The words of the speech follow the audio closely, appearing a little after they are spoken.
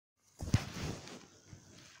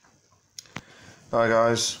Hi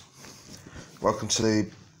guys, welcome to the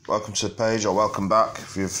page, or welcome back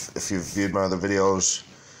if you've viewed my other videos.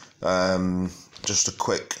 Just a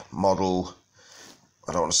quick model,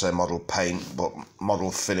 I don't want to say model paint, but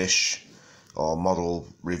model finish or model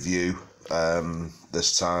review.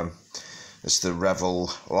 This time it's the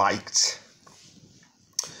Revell Leicht.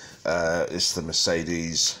 It's the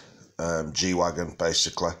Mercedes G-Wagon,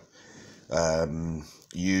 basically,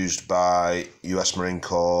 used by US Marine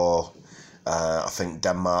Corps, I think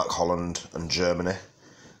Denmark, Holland and Germany.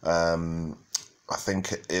 I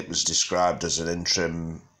think it was described as an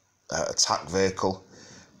interim attack vehicle,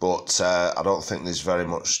 but I don't think there's very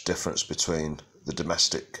much difference between the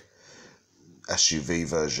domestic SUV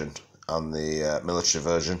version and the military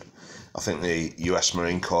version. I think the US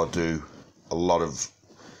Marine Corps do a lot of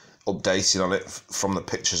updating on it from the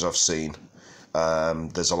pictures I've seen.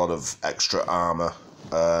 There's a lot of extra armour,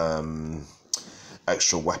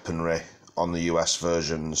 extra weaponry on the US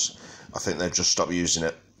versions. I think they've just stopped using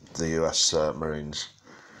it, the US Marines.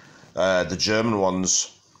 The German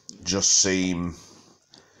ones just seem,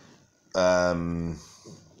 under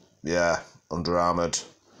armoured,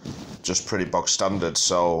 just pretty bog standard.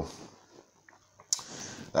 So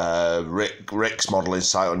Rick's modelling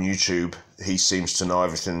site on YouTube, he seems to know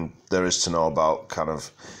everything there is to know about, kind of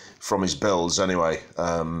from his builds anyway.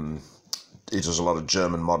 He does a lot of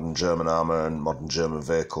modern German armour and modern German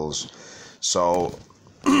vehicles. So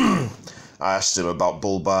I asked him about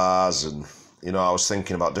bull bars, and I was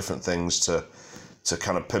thinking about different things to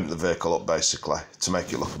kind of pimp the vehicle up, basically, to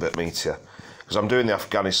make it look a bit meatier. Because I'm doing the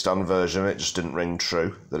Afghanistan version, it just didn't ring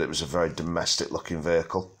true that it was a very domestic looking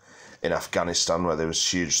vehicle in Afghanistan, where there was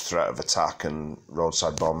huge threat of attack and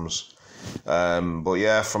roadside bombs. But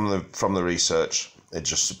yeah, from the research, it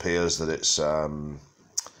just appears that it's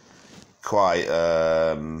quite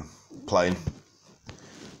plain.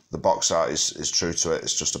 The box art is true to it.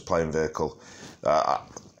 It's just a plain vehicle. I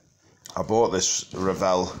bought this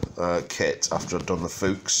Revell kit after I'd done the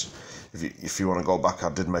Fuchs. If you want to go back, I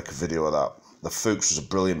did make a video of that. The Fuchs was a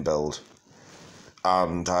brilliant build,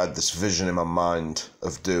 and I had this vision in my mind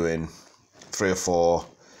of doing 3 or 4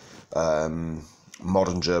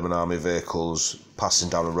 modern German army vehicles passing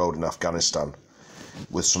down a road in Afghanistan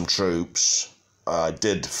with some troops. I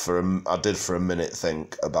did for a minute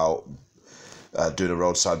think about doing a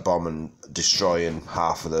roadside bomb and destroying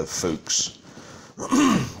half of the Fuchs,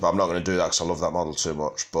 but I'm not going to do that because I love that model too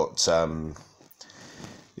much. But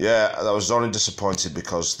yeah, I was only disappointed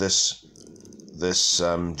because this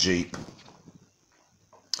Jeep,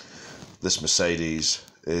 this Mercedes,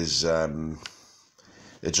 is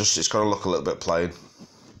it's going to look a little bit plain.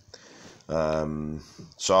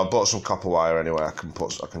 So I bought some copper wire anyway. I can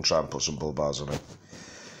try and put some bull bars on it.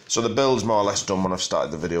 So the build's more or less done when I've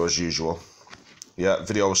started the video, as usual. Yeah,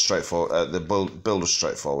 video was straightforward. The build was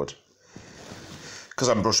straightforward because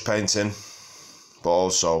I'm brush painting, but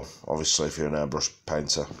also obviously if you're an airbrush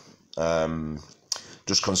painter,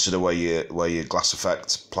 just consider where your glass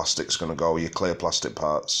effect plastic's going to go, your clear plastic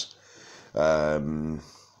parts, and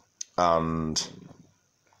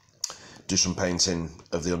do some painting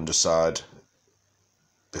of the underside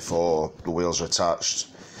before the wheels are attached.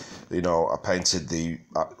 I painted the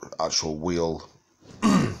actual wheel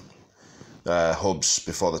hubs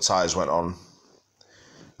before the tyres went on.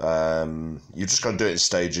 You just got to do it in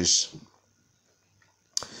stages.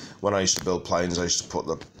 When I used to build planes, I used to put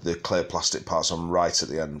the clear plastic parts on right at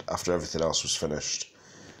the end after everything else was finished.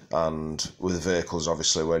 And with vehicles,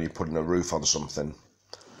 obviously, when you're putting a roof on something,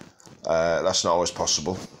 that's not always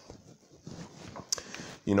possible.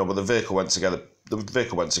 But the vehicle went together. The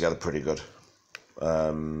vehicle went together pretty good. I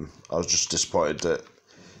was just disappointed that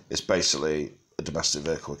it's basically a domestic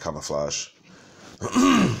vehicle with camouflage.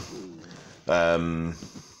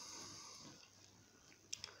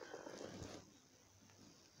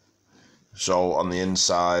 So on the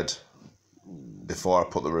inside, before I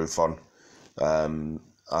put the roof on,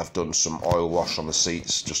 I've done some oil wash on the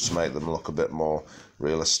seats just to make them look a bit more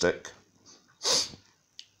realistic.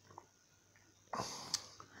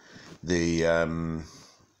 The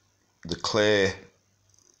clear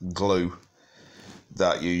glue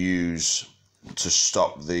that you use to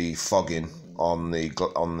stop the fogging on the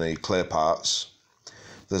clear parts,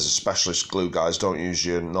 there's a specialist glue, guys. Don't use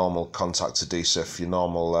your normal contact adhesive, your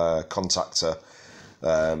normal contactor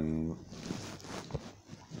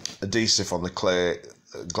adhesive on the clear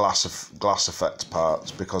glass effect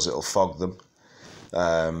parts, because it'll fog them,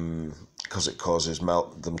 because it causes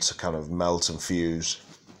them to kind of melt and fuse.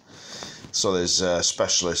 So there's a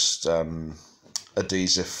specialist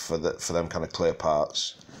adhesive for them kind of clear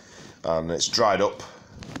parts, and it's dried up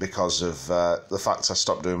because of the fact I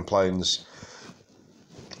stopped doing planes.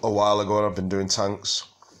 a while ago, and I've been doing tanks.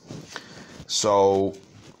 So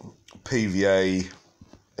PVA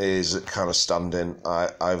is kind of standing. I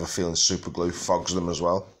have a feeling super glue fogs them as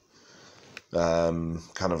well.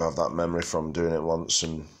 Kind of have that memory from doing it once.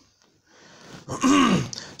 And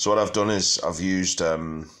so what I've done is I've used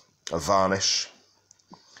a varnish,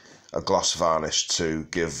 a gloss varnish, to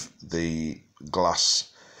give the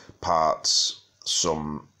glass parts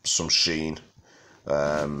some sheen,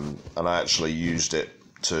 and I actually used it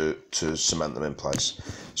to cement them in place.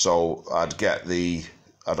 So I'd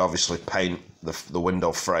obviously paint the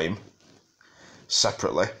window frame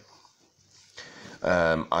separately.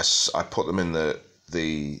 I put them in the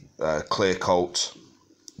clear coat,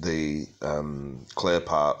 the clear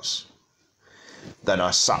parts. Then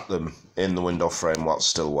I sat them in the window frame while it's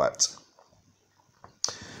still wet,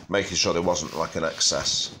 making sure there wasn't like an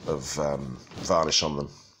excess of varnish on them.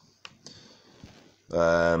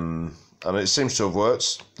 And it seems to have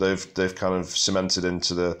worked. They've kind of cemented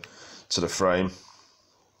into the frame.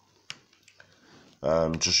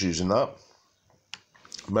 Just using that.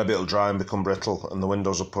 Maybe it'll dry and become brittle, and the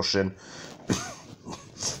windows will push in.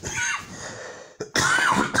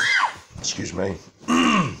 Excuse me.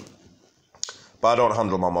 But I don't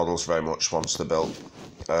handle my models very much once they're built,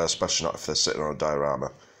 especially not if they're sitting on a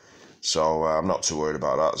diorama. So I'm not too worried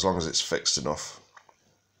about that, as long as it's fixed enough.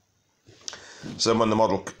 So then when the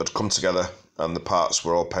model had come together and the parts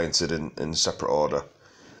were all painted in separate order,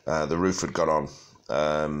 the roof had gone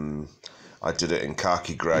on. I did it in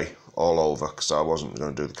khaki grey all over because I wasn't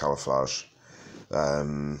going to do the camouflage.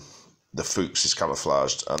 The Fuchs is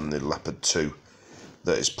camouflaged, and the Leopard 2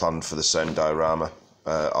 that is planned for the same diorama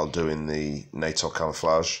I'll do in the NATO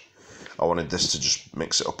camouflage. I wanted this to just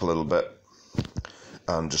mix it up a little bit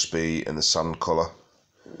and just be in the sand colour.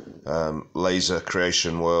 Laser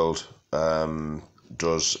Creation World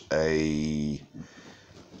does a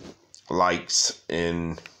light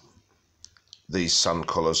in these sand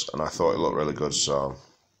colours, and I thought it looked really good. So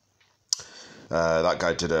that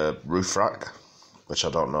guy did a roof rack, which I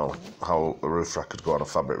don't know how a roof rack could go on a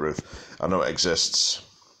fabric roof. I know it exists,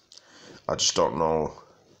 I just don't know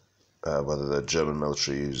whether the German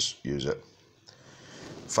military use it.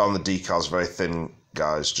 Found the decals very thin,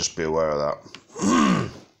 guys, just be aware of that.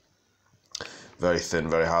 Very thin,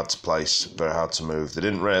 very hard to place, very hard to move. They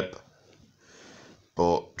didn't rip,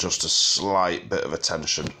 but just a slight bit of a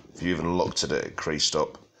tension. If you even looked at it, it creased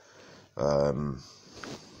up. Well,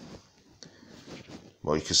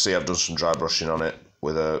 you can see I've done some dry brushing on it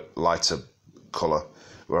with a lighter colour,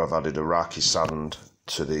 where I've added Iraqi sand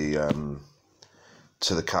to the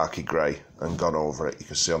khaki grey and gone over it. You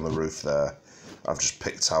can see on the roof there, I've just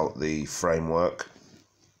picked out the framework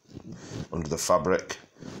under the fabric,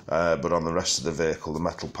 but on the rest of the vehicle, the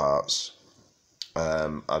metal parts,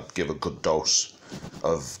 I'd give a good dose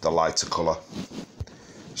of the lighter colour,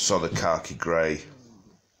 so the khaki grey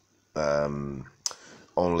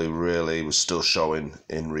only really was still showing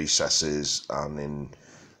in recesses and in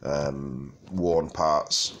worn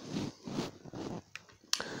parts.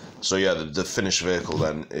 So yeah, the finished vehicle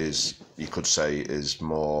then is, you could say, is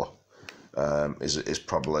more is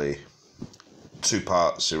probably 2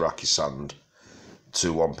 parts Iraqi sand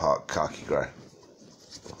to 1 part khaki grey.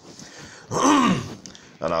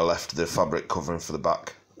 And I left the fabric covering for the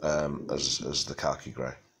back as the khaki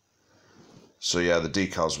grey. So yeah, the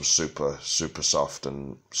decals were super soft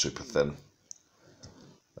and super thin.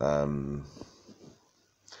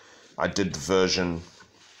 I did the version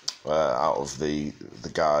out of the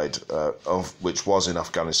guide of which was in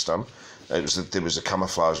Afghanistan. There was a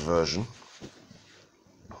camouflage version,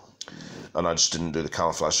 and I just didn't do the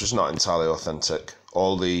camouflage. It's not entirely authentic.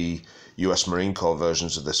 All the US Marine Corps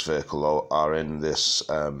versions of this vehicle, though, are in this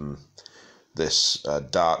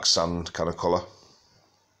dark sand kind of colour.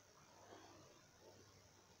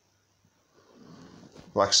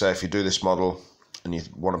 Like I say, if you do this model and you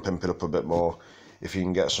want to pimp it up a bit more, if you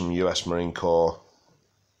can get some US Marine Corps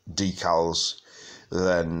decals,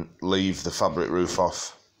 then leave the fabric roof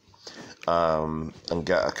off and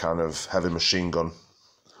get a kind of heavy machine gun.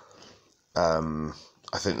 I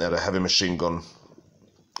think they had a heavy machine gun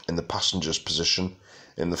in the passenger's position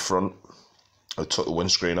in the front. I took the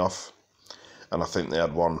windscreen off, and I think they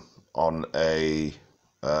had one on a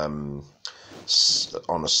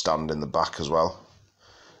stand in the back as well.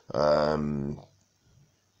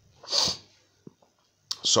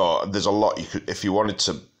 So there's a lot you could, if you wanted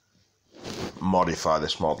to modify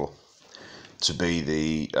this model to be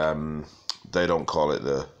the they don't call it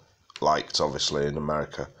the Leicht, obviously, in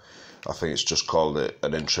America. I think it's just called it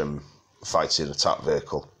an interim fighting attack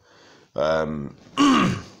vehicle. But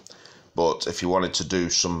if you wanted to do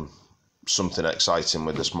some something exciting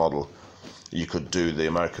with this model, you could do the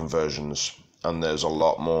American versions, and there's a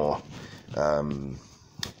lot more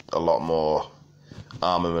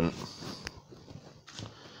armament.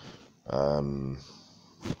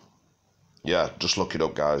 Yeah, just look it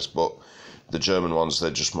up, guys. But the German ones, they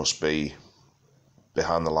just must be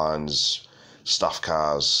behind the lines, staff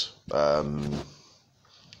cars.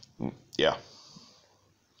 Yeah.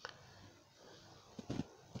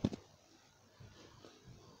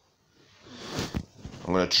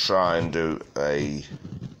 I'm going to try and do a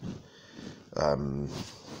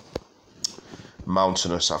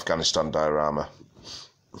mountainous Afghanistan diorama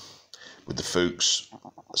with the Fuchs,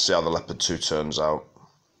 see how the Leopard 2 turns out,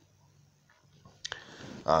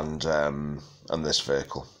 and this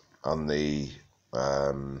vehicle, and the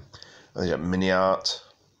Mini Art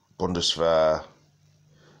Bundeswehr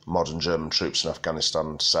Modern German Troops in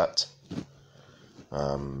Afghanistan set,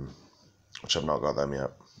 which I've not got them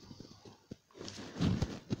yet.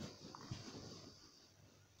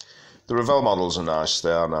 The Revell models are nice,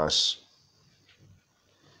 they are nice.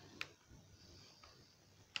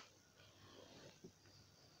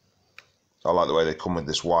 I like the way they come with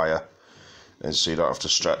this wire, and so you don't have to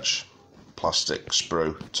stretch plastic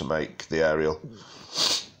sprue to make the aerial.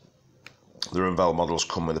 The Revell models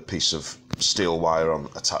come with a piece of steel wire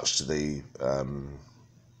attached to the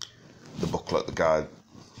booklet, the guide,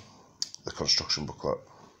 the construction booklet.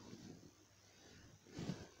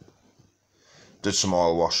 Did some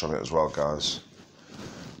oil wash on it as well, guys.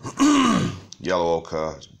 Yellow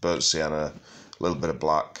ochre, burnt sienna, a little bit of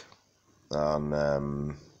black,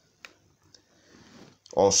 and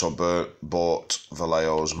also bought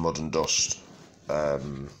Vallejo's Mud and Dust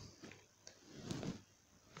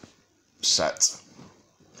set.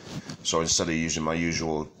 So instead of using my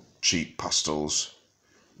usual cheap pastels,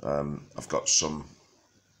 I've got some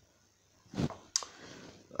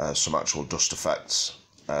actual dust effects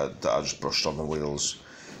that I just brushed on the wheels.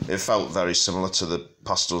 It felt very similar to the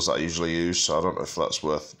pastels that I usually use, so I don't know if that's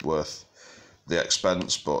worth the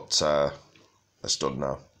expense, but it's done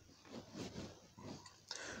now.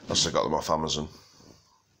 I also got them off Amazon.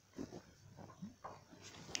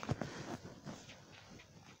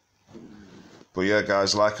 But yeah,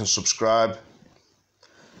 guys, like and subscribe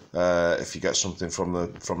if you get something from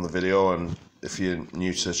the video, and if you're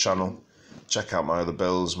new to the channel, check out my other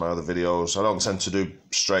builds, my other videos. I don't tend to do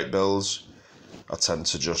straight builds. I tend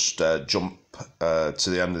to just jump to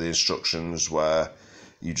the end of the instructions, where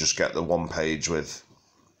you just get the one page with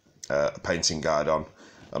a painting guide on,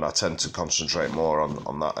 and I tend to concentrate more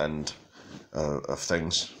on that end of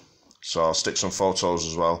things. So I'll stick some photos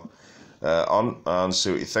as well on, and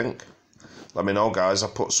see what you think. Let me know, guys. I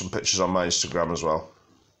put some pictures on my Instagram as well.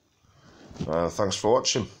 Thanks for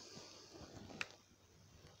watching.